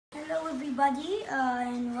everybody,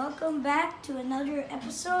 and welcome back to another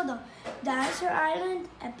episode of Dinosaur Island,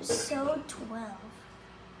 episode 12.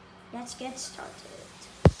 Let's get started.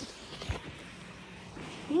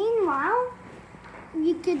 Meanwhile,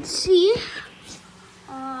 you could see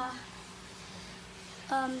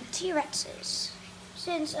T-Rexes.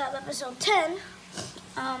 Since episode 10,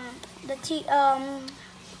 the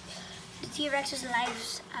T-Rex's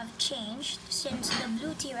lives have changed since the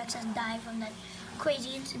blue T-Rex has died from that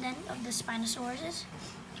crazy incident of the Spinosaurus,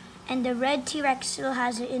 and the red T-Rex still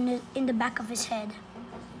has it in the back of his head,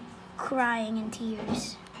 crying in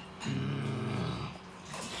tears.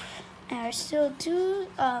 There are still two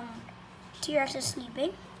T-Rexes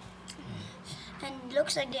sleeping, and it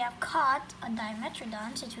looks like they have caught a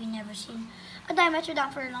Dimetrodon, since we've never seen a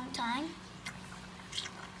Dimetrodon for a long time.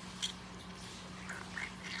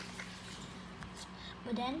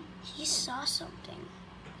 But then he saw something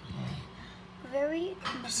very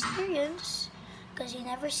mysterious, because he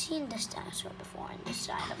never seen this dinosaur before on this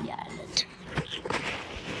side of the island.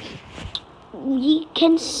 We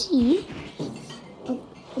can see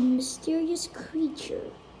a mysterious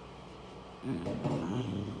creature.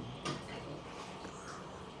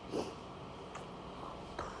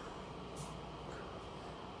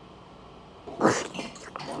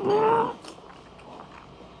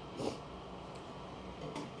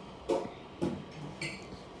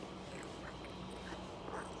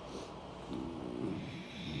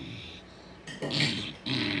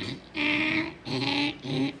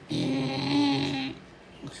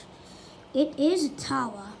 It is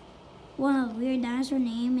Tawa, one of the weird dinosaur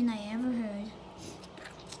names I ever heard.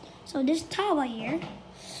 So this Tawa here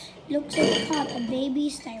looks like it caught a baby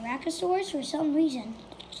Styracosaurus for some reason.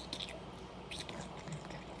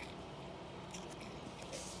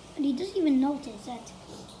 But he doesn't even notice that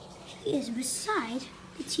he is beside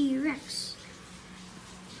the T-Rex.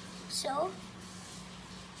 So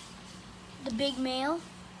the big male,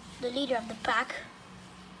 the leader of the pack,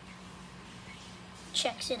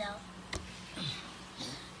 checks it out.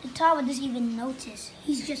 The Tawa doesn't even notice.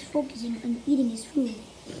 He's just focusing on eating his food.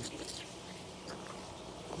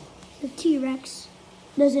 The T-Rex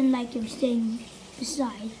doesn't like him staying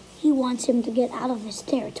beside. He wants him to get out of his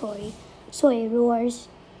territory. So he roars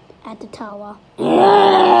at the Tawa.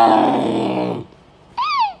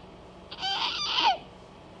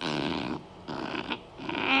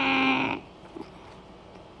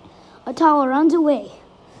 The Tawa runs away,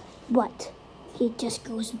 but he just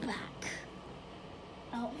goes back.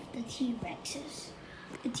 The T-Rexes.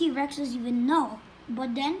 The T-Rexes even know,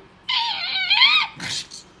 but then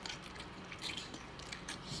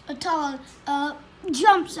a Tawa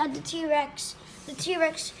jumps at the T-Rex. The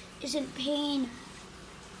T-Rex is in pain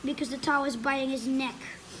because the Tawa is biting his neck,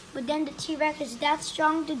 but then the T-Rex is that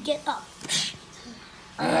strong to get up.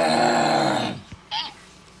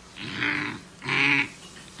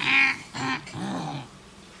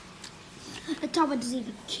 The Tawa doesn't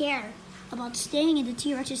even care about staying in the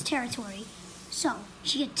T-Rex's territory, so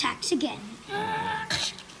she attacks again.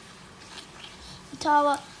 The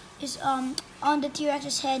Tawa is on the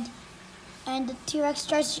T-Rex's head, and the T-Rex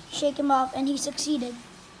tries to shake him off, and he succeeded.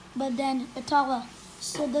 But then the Tawa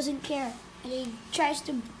still doesn't care,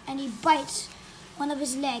 and he bites one of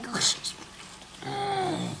his legs.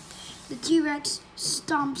 The T-Rex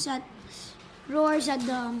roars at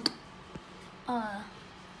the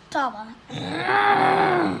Tawa.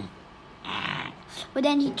 But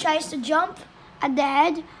then he tries to jump at the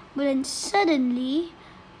head, but then suddenly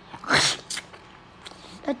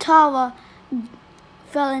the Tawa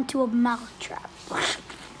fell into a mousetrap.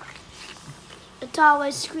 The Tawa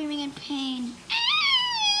is screaming in pain.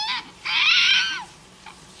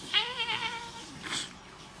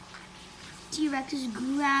 T-Rex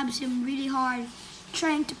grabs him really hard,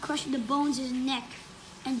 trying to crush the bones in his neck,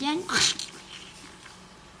 and then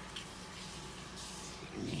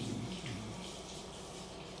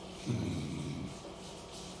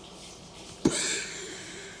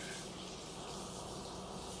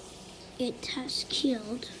it has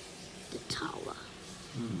killed the Tawa.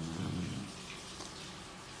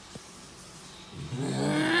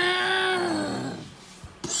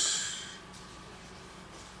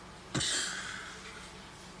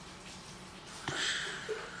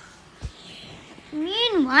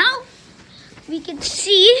 Meanwhile, we can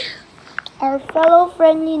see our fellow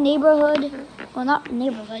friendly neighborhood, well, not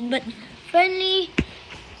neighborhood, but friendly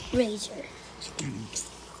Razor.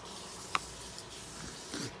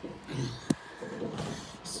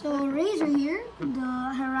 So Razor here,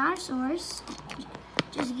 the Harasaurus,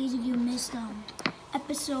 just in case if you missed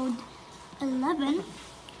episode 11.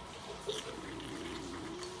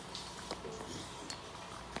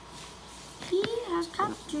 has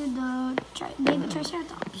captured the baby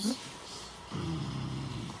Triceratops.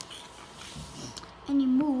 And he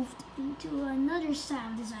moved into another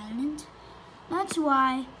side of this island. That's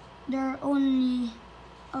why there are only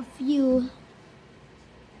a few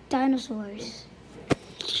dinosaurs.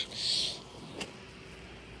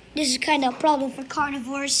 This is kind of a problem for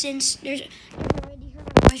carnivores since there's already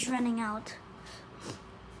herbivores running out.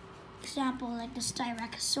 For example, like the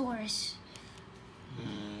Styracosaurus.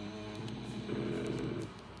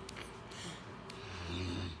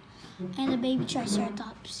 And the baby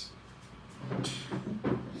Triceratops.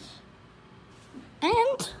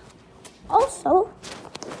 And also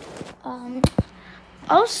a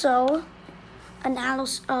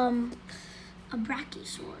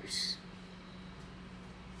Brachiosaurus.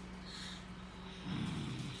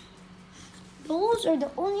 Those are the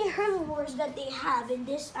only herbivores that they have in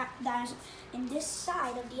this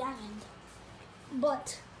side of the island.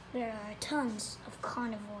 But there are tons of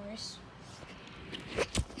carnivores.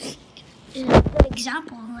 This is a good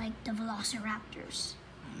example, like the velociraptors.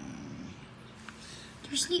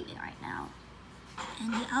 They're sleeping right now.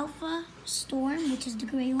 And the alpha storm, which is the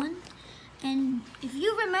gray one. And if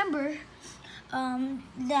you remember, the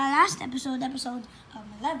last episode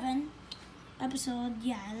 11,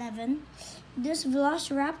 this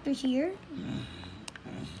velociraptor here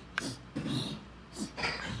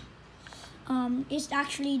is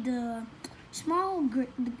actually the small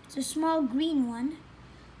green one,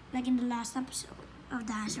 like in the last episode of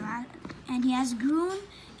Dinosaur Island, and he has grown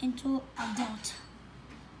into adult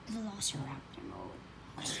velociraptor mode.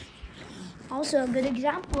 Also, a good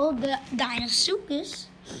example, the Dinosaurus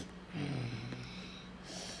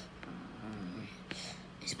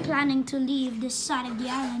is planning to leave this side of the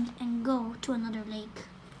island and go to another lake.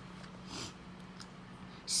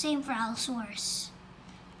 Same for Allosaurus.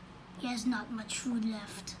 He has not much food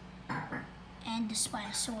left. And the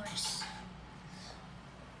Spinosaurus.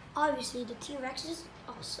 Obviously, the T-Rexes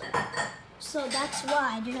also. So that's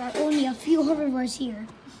why there are only a few herbivores here.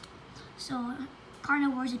 So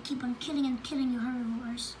carnivores that keep on killing and killing the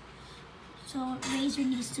herbivores. So Razor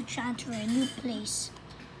needs to transfer a new place.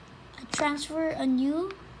 Transfer a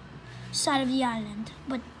new side of the island,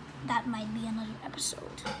 but that might be another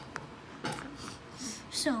episode.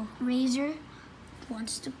 So Razor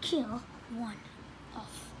wants to kill one of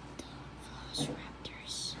the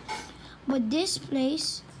velociraptors. But this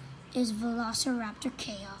place is Velociraptor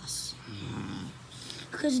Chaos.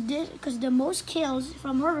 Because the most kills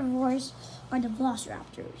from herbivores are the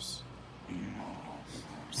velociraptors.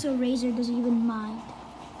 So Razor doesn't even mind.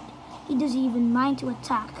 He doesn't even mind to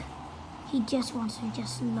attack. He just wants to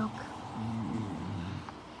just look.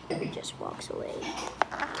 He just walks away.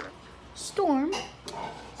 Storm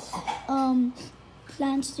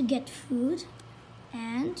plans to get food,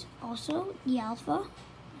 and also the Alpha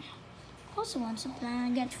also wants to plan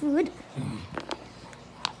to get food.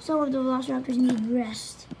 Some of the velociraptors need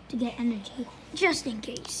rest to get energy, just in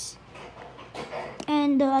case.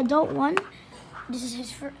 And the adult one, this is his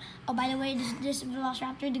first. Oh, by the way, this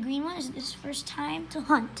velociraptor, the green one, is his first time to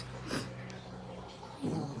hunt.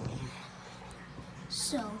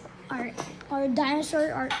 So our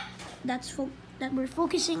dinosaur that we're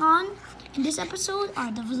focusing on in this episode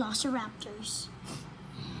are the velociraptors.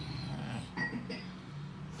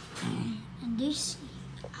 And they see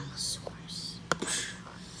Allosaurus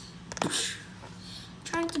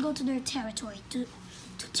trying to go to their territory to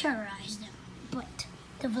terrorize them. But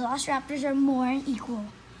the velociraptors are more equal.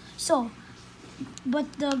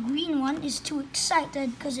 But the green one is too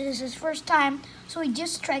excited because it is his first time, so he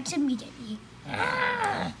just strikes immediately.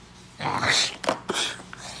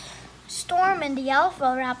 Storm and the Alpha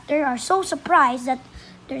Raptor are so surprised that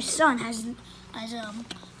their son has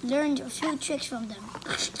learned a few tricks from them.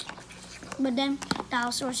 But then the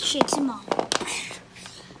Allosaurus shakes him off.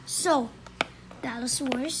 So the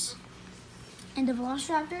Allosaurus and the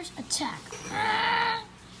Velociraptors attack.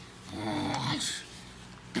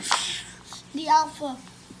 The Alpha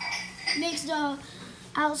makes the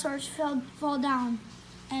Allosaurus fall down,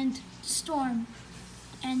 and Storm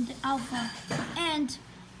and the Alpha and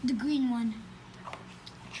the green one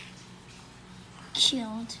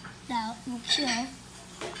will kill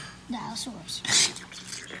the Allosaurus.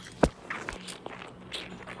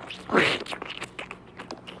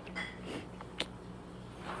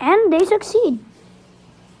 And they succeed.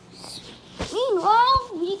 Meanwhile,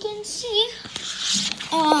 we can see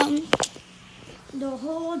the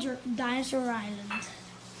whole dinosaur island.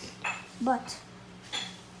 But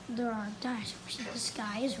there are dinosaurs in the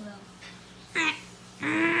sky as well.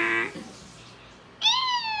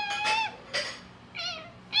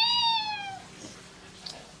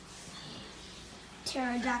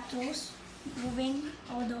 pterodactyls moving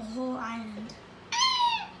over the whole island.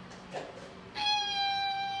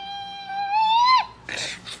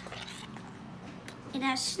 It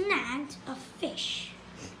has snagged a fish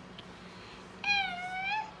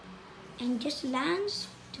and just lands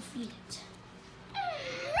to feed it.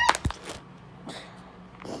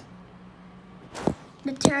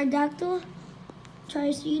 The pterodactyl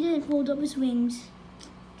tries to eat it and folds up his wings.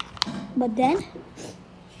 But then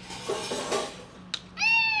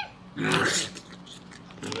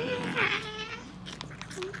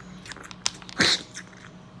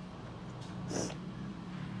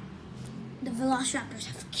the velociraptors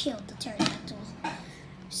have killed the pterodactyl.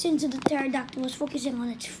 Since the pterodactyl was focusing on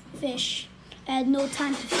its fish and had no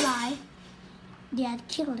time to fly, they had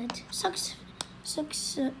killed it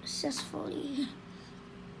successfully.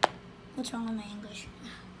 What's wrong with my English?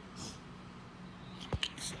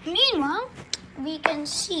 Meanwhile, we can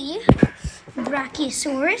see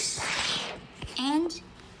Brachiosaurus and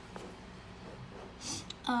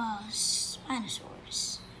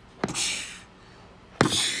Spinosaurus.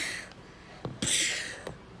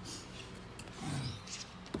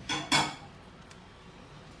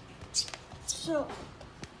 So,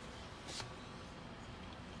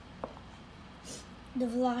 the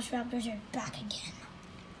velociraptors are back again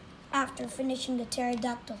after finishing the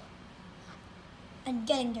pterodactyl and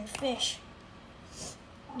getting their fish.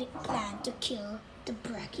 They plan to kill the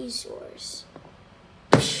Brachiosaurus.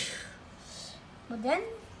 But then,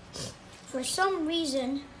 for some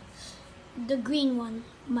reason, the green one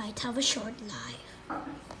might have a short life.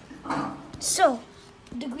 So,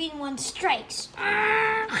 the green one strikes.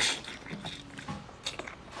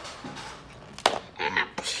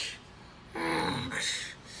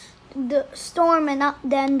 The storm and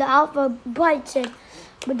then the alpha bites it,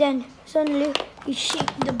 but then suddenly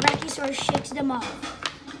the Brachiosaurus shakes them off,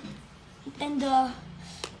 and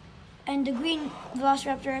the green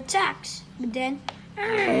velociraptor attacks, but then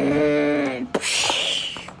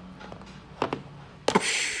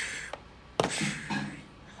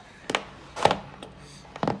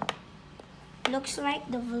looks like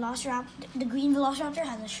the green velociraptor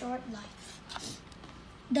has a short life.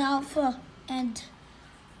 The alpha and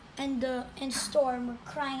Storm were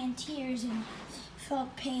crying in tears and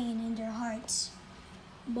felt pain in their hearts,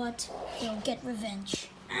 but they'll get revenge.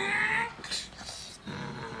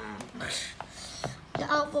 The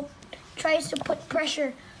alpha tries to put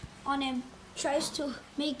pressure on him, tries to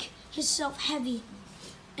make himself heavy,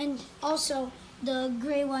 and also the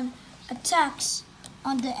gray one attacks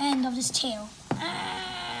on the end of his tail.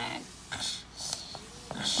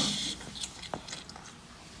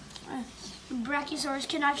 Brachiosaurus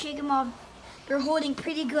cannot shake him off. They're holding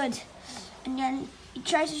pretty good. And then he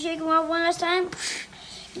tries to shake him off one last time.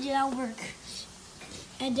 It did not work.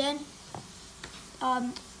 And then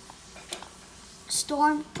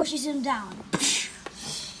Storm pushes him down.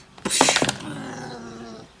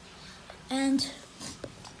 And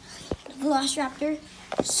the velociraptor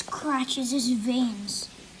scratches his veins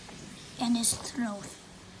and his throat.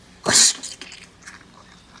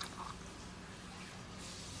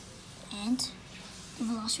 And the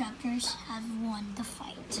velociraptors have won the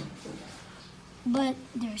fight. But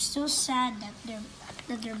they're still sad that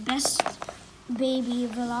their best baby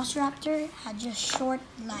velociraptor had just short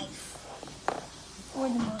life, for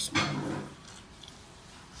the most part.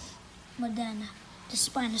 But then the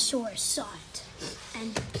Spinosaurus saw it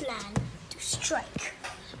and planned to strike.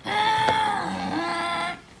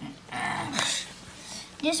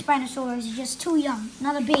 This Spinosaurus is just too young,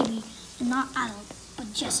 not a baby, and not adult,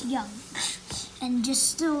 but just young, and just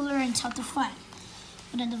still learns how to fight.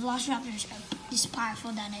 But then the velociraptors are just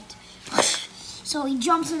powerful than it. So he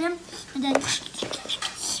jumps at him and then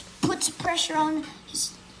puts pressure on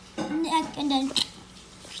his neck and then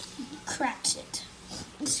cracks it.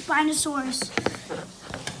 The Spinosaurus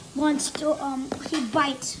wants to he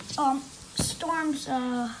bites Storm's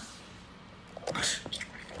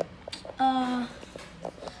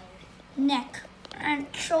neck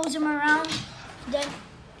and throws him around.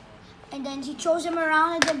 Then he throws him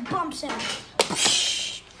around and then bumps him.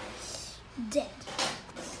 Dead.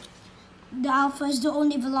 The alpha is the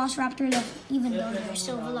only velociraptor left, even though there are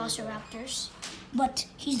still velociraptors. But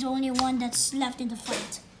he's the only one that's left in the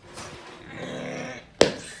fight.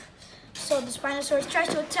 So the Spinosaurus tries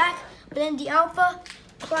to attack, but then the alpha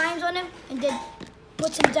climbs on him and then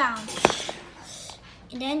puts him down.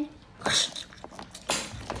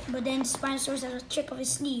 But then the Spinosaurus has a trick of his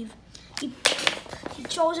sleeve. He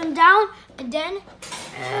throws him down and then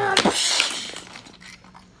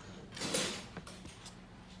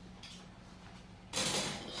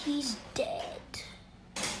he's dead.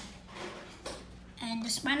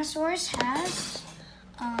 Spinosaurus has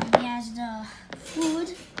he has the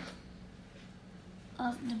food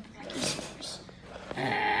of the Brachiosaurus.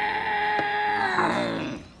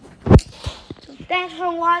 So thanks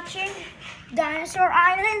for watching Dinosaur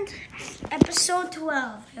Island, episode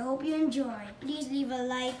 12. I hope you enjoy. Please leave a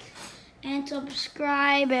like and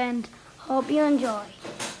subscribe, and hope you enjoy.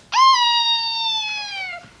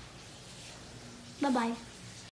 Bye-bye.